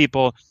group of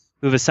people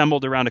who've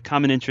assembled around a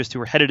common interest,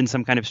 who are headed in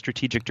some kind of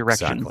strategic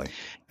direction. Exactly.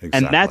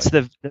 And that's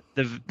the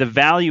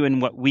value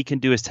in what we can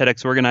do as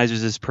TEDx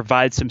organizers, is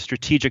provide some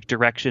strategic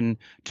direction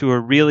to a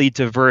really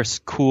diverse,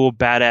 cool,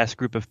 badass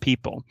group of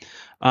people.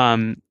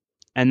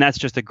 And that's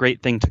just a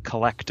great thing to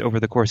collect over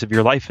the course of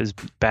your life, is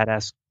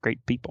badass,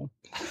 great people.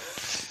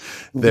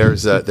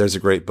 There's a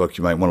great book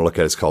you might want to look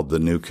at. It's called The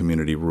New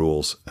Community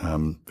Rules.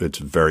 It's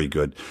very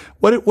good.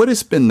 What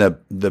has been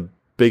the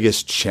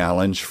biggest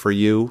challenge for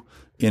you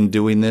in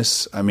doing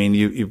this? I mean,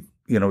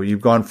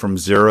 you've gone from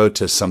zero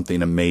to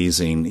something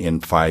amazing in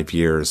 5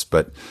 years,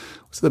 but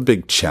what's the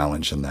big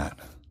challenge in that?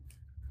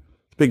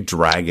 The big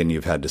dragon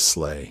you've had to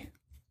slay?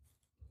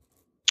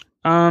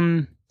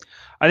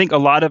 I think a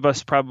lot of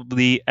us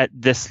probably at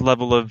this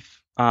level of,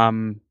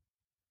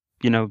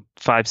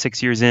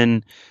 5-6 years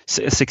in,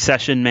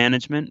 succession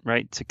management,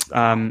 right?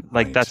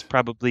 Right. That's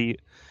probably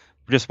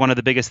just one of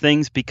the biggest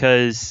things,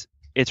 because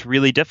it's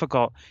really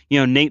difficult.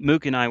 Nate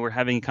Mook and I were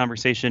having a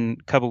conversation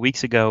a couple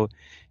weeks ago.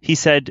 He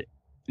said,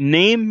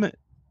 name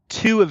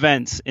 2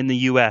 events in the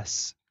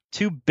U.S.,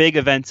 2 big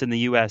events in the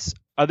U.S.,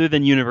 other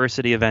than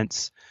university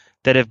events,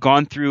 that have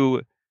gone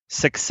through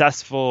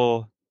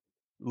successful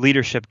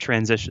leadership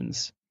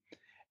transitions.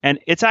 And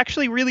it's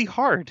actually really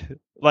hard.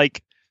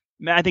 Like,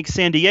 I think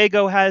San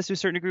Diego has, to a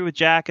certain degree, with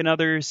Jack and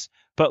others,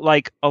 but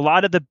like a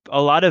lot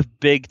of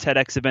big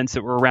TEDx events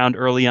that were around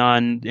early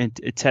on, in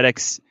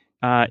TEDx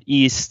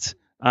East,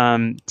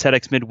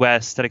 TEDx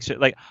Midwest, TEDx,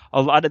 like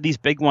a lot of these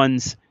big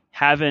ones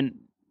haven't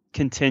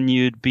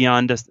continued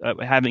beyond us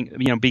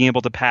being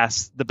able to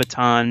pass the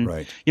baton.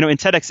 Right. In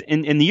TEDx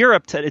in the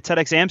Europe,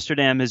 TEDx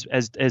Amsterdam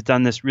has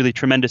done this really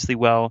tremendously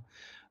well.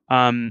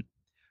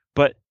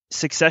 But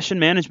succession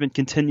management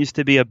continues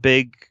to be a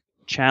big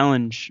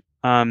challenge.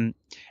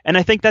 And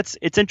I think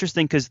it's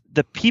interesting, because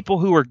the people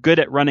who are good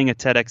at running a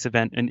TEDx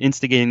event and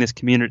instigating this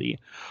community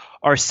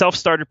are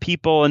self-starter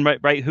people, and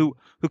who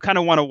kind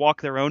of want to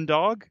walk their own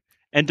dog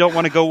and don't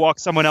want to go walk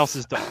someone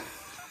else's dog.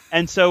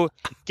 And so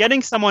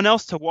getting someone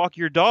else to walk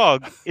your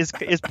dog is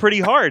pretty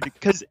hard,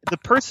 because the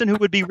person who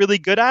would be really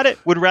good at it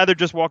would rather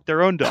just walk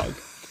their own dog.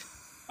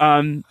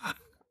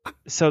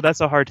 So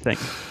that's a hard thing.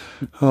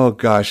 Oh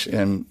gosh.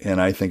 And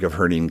I think of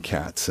herding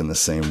cats in the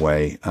same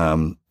way.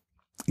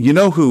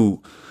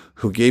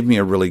 Who gave me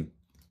a really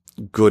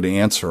good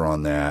answer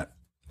on that,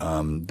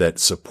 that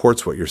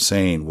supports what you're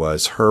saying,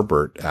 was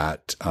Herbert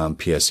at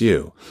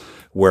PSU,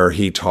 where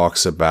he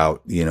talks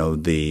about,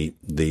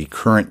 the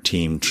current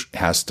team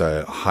has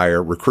to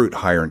recruit,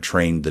 hire, and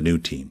train the new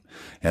team.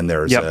 And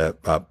there's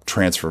a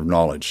transfer of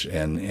knowledge.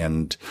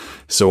 And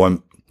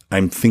so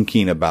I'm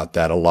thinking about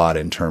that a lot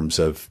in terms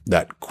of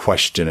that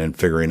question and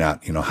figuring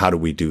out, how do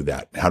we do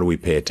that? How do we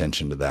pay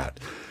attention to that?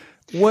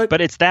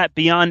 But it's that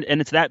beyond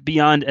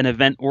an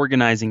event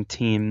organizing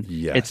team.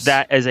 Yes. It's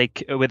that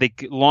with a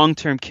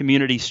long-term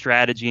community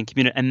strategy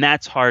and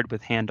that's hard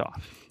with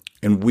handoff.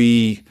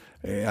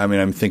 And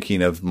I'm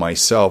thinking of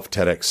myself,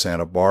 TEDx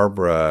Santa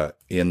Barbara,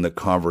 in the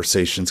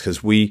conversations,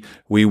 because we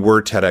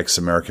were TEDx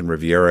American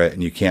Riviera,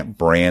 and you can't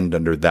brand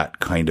under that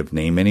kind of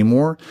name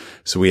anymore.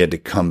 So we had to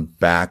come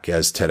back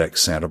as TEDx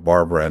Santa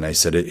Barbara. And I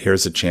said,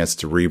 here's a chance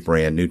to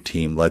rebrand, new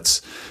team.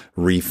 Let's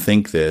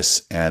rethink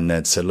this. And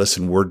then said,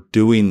 listen, we're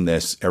doing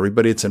this.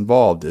 Everybody that's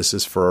involved, this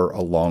is for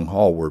a long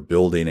haul. We're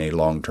building a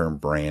long-term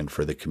brand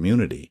for the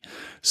community.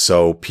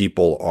 So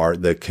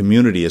the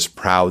community is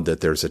proud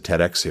that there's a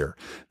TEDx here,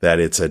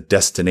 that it's a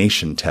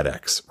destination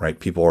TEDx, right?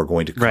 People are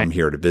going to come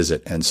here to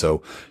visit. And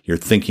so you're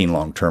thinking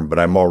long-term, but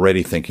I'm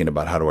already thinking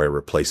about how do I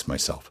replace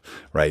myself,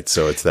 right?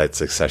 So it's that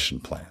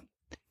succession plan.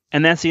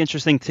 And that's the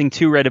interesting thing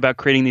too, right, about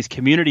creating these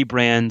community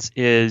brands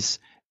is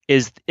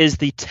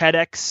the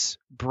TEDx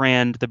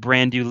brand the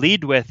brand you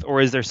lead with,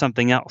 or is there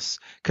something else?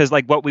 Because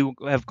like what we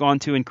have gone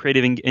to in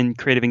creative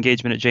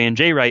engagement at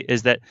J&J, right,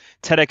 is that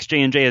TEDx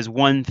J&J is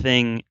one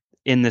thing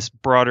in this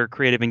broader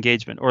creative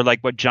engagement, or like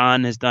what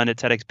John has done at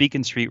TEDx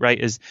Beacon Street, right,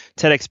 is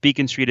TEDx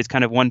Beacon Street is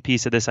kind of one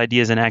piece of this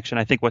ideas in action.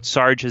 I think what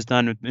Sarge has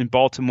done in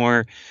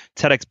Baltimore,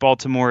 TEDx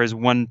Baltimore, is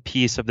one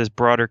piece of this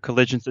broader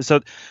collision. So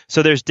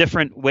there's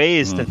different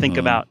ways to think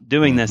about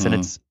doing this, and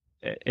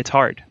it's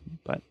hard,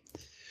 but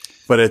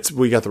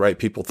we got the right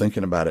people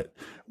thinking about it.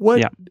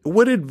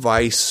 What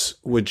advice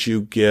would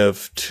you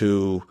give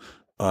to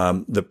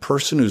the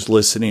person who's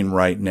listening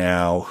right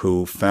now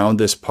who found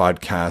this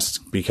podcast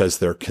because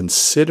they're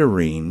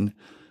considering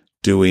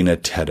doing a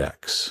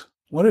TEDx?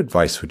 What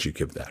advice would you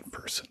give that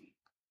person?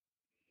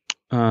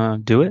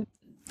 Do it.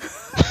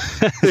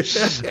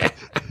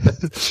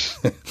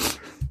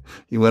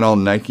 You went all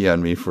Nike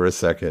on me for a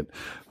second.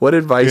 What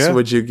advice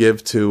would you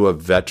give to a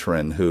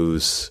veteran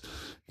who's,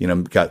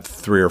 got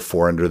 3 or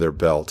 4 under their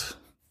belt?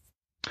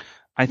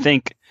 I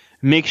think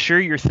make sure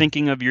you're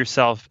thinking of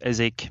yourself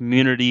as a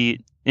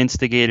community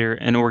instigator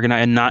and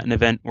not an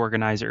event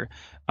organizer.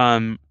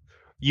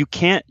 You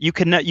can't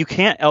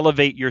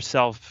elevate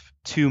yourself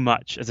too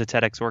much as a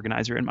TEDx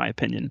organizer, in my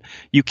opinion.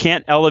 You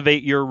can't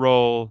elevate your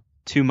role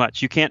too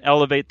much. You can't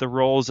elevate the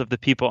roles of the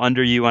people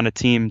under you on a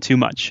team too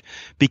much,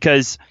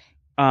 because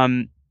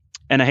and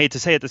I hate to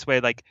say it this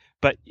way,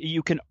 but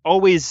you can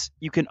always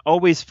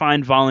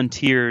find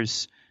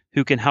volunteers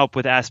who can help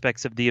with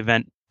aspects of the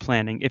event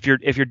planning. If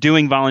you're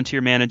doing volunteer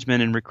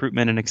management and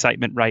recruitment and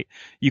excitement right,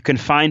 you can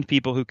find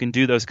people who can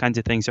do those kinds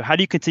of things. So how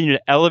do you continue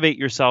to elevate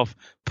yourself,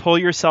 pull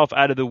yourself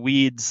out of the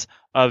weeds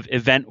of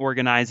event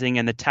organizing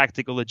and the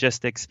tactical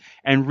logistics,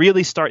 and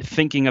really start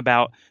thinking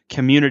about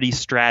community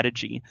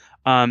strategy?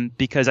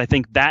 Because I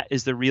think that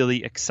is the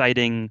really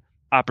exciting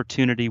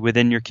opportunity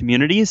within your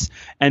communities,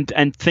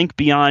 and think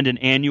beyond an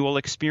annual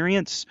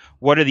experience.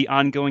 What are the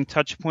ongoing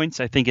touch points?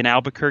 I think in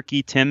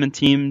Albuquerque, Tim and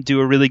team do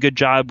a really good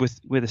job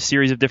with a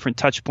series of different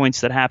touch points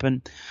that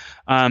happen.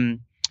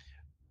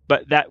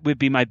 But that would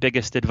be my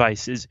biggest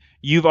advice: is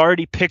you've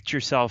already picked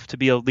yourself to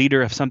be a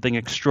leader of something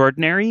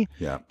extraordinary.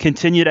 Yeah.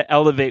 Continue to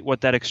elevate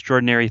what that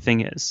extraordinary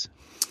thing is.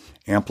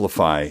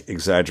 Amplify,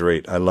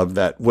 exaggerate. I love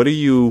that. What are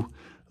you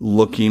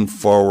looking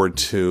forward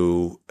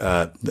to,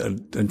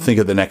 and think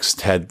of the next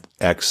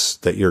TEDx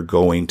that you're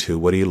going to?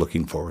 What are you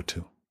looking forward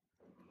to?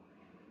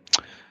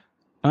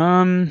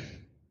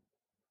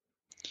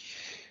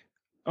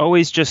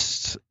 Always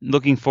just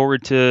looking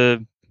forward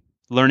to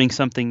learning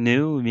something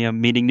new,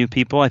 meeting new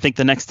people. I think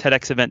the next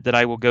TEDx event that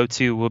I will go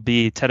to will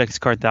be TEDx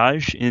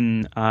Carthage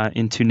in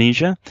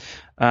Tunisia,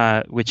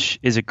 which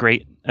is a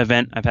great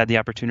event. I've had the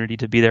opportunity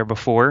to be there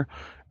before.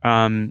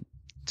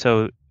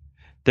 So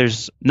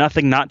there's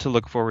nothing not to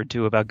look forward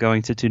to about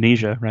going to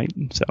Tunisia, right?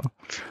 So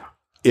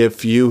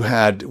if you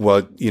had,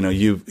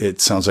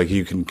 it sounds like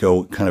you can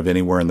go kind of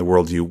anywhere in the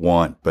world you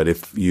want, but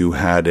if you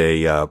had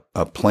a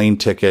plane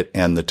ticket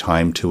and the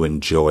time to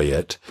enjoy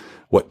it,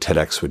 what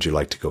TEDx would you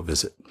like to go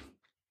visit?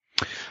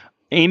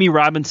 Amy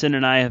Robinson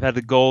and I have had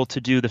the goal to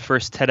do the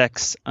first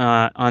TEDx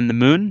on the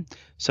moon,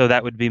 so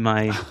that would be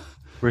my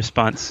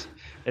response.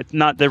 It's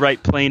not the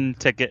right plane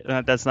ticket.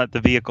 That's not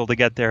the vehicle to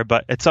get there,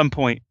 but at some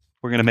point,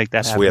 we're going to make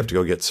that happen. So we have to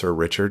go get Sir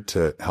Richard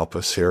to help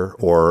us here,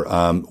 or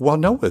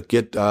we'll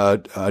get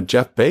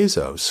Jeff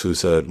Bezos,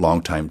 who's a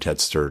longtime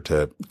TEDster,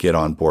 to get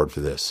on board for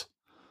this.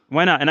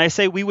 Why not? And I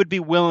say we would be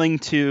willing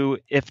to,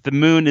 if the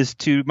moon is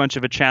too much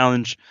of a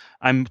challenge,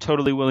 I'm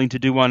totally willing to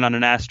do one on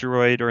an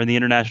asteroid or in the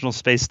International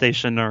Space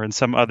Station or in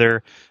some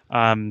other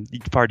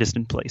far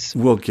distant place.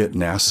 We'll get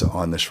NASA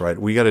on this, right?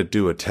 We got to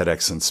do a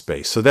TEDx in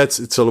space.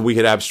 So we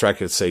could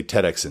abstract it, say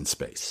TEDx in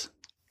space.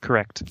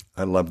 Correct.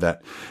 I love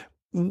that.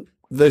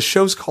 The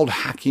show's called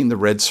Hacking the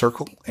Red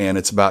Circle, and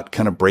it's about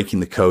kind of breaking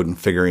the code and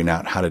figuring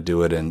out how to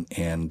do it, and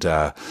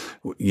how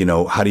do you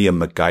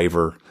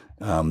MacGyver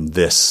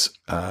this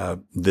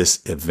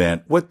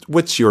event?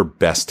 What's your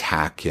best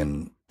hack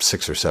in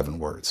 6 or 7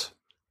 words?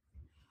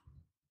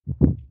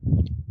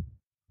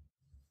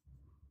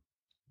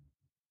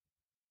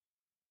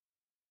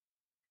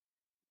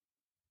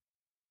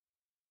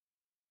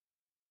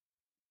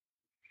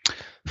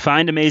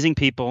 Find amazing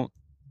people.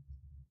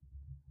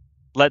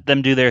 Let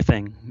them do their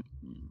thing.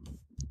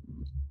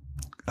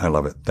 I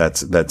love it.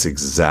 That's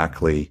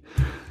exactly,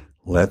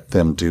 let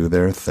them do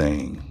their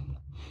thing.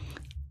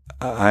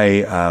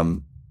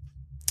 I'm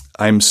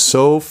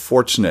so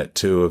fortunate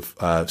to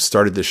have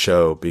started the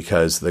show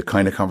because the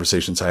kind of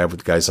conversations I have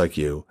with guys like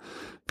you,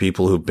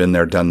 people who've been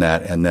there, done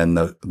that, and then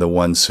the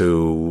ones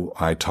who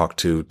I talked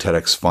to,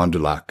 TEDx Fond du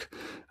Lac,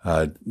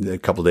 a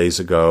couple of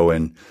days ago,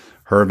 and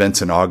her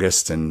event's in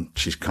August, and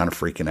she's kind of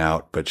freaking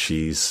out, but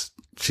she's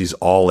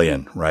all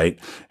in, right?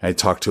 I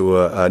talked to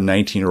a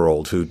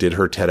 19-year-old who did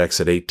her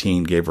TEDx at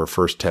 18, gave her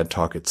first TED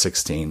Talk at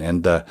 16,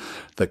 and the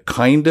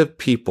kind of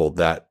people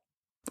that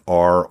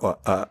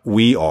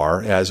we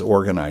are as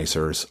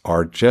organizers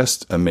are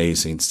just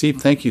amazing.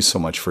 Steve, thank you so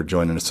much for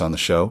joining us on the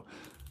show.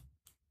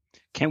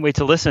 Can't wait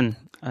to listen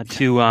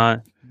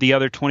to the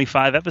other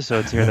 25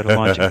 episodes here that are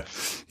launching.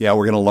 Yeah,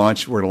 we're going to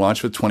launch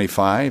with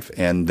 25,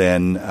 and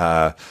then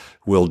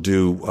we'll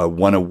do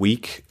one a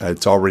week.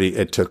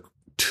 It took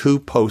 2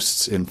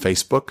 posts in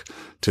Facebook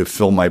to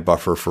fill my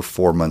buffer for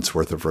 4 months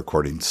worth of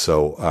recording.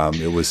 So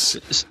it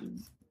was.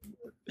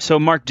 So,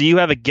 Mark, do you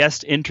have a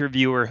guest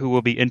interviewer who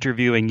will be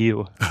interviewing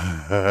you?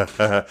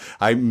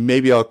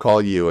 Maybe I'll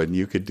call you and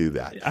you could do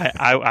that.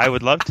 I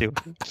would love to.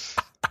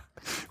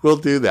 We'll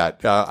do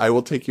that. I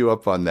will take you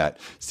up on that.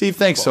 Steve,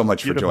 thanks so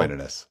much for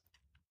joining us.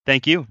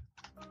 Thank you.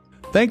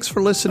 Thanks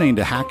for listening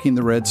to Hacking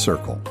the Red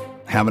Circle.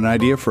 Have an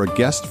idea for a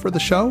guest for the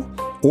show?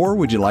 Or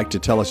would you like to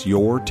tell us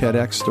your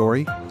TEDx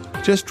story?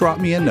 Just drop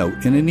me a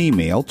note in an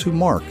email to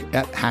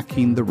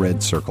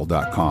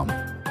mark@hackingtheredcircle.com.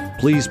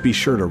 Please be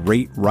sure to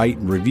rate, write,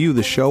 and review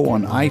the show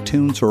on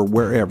iTunes or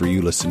wherever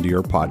you listen to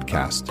your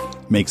podcast.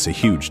 Makes a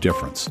huge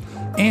difference.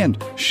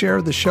 And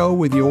share the show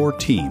with your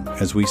team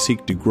as we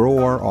seek to grow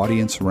our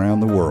audience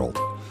around the world.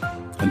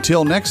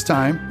 Until next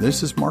time,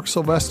 this is Mark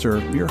Sylvester,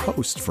 your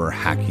host for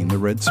Hacking the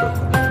Red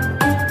Circle.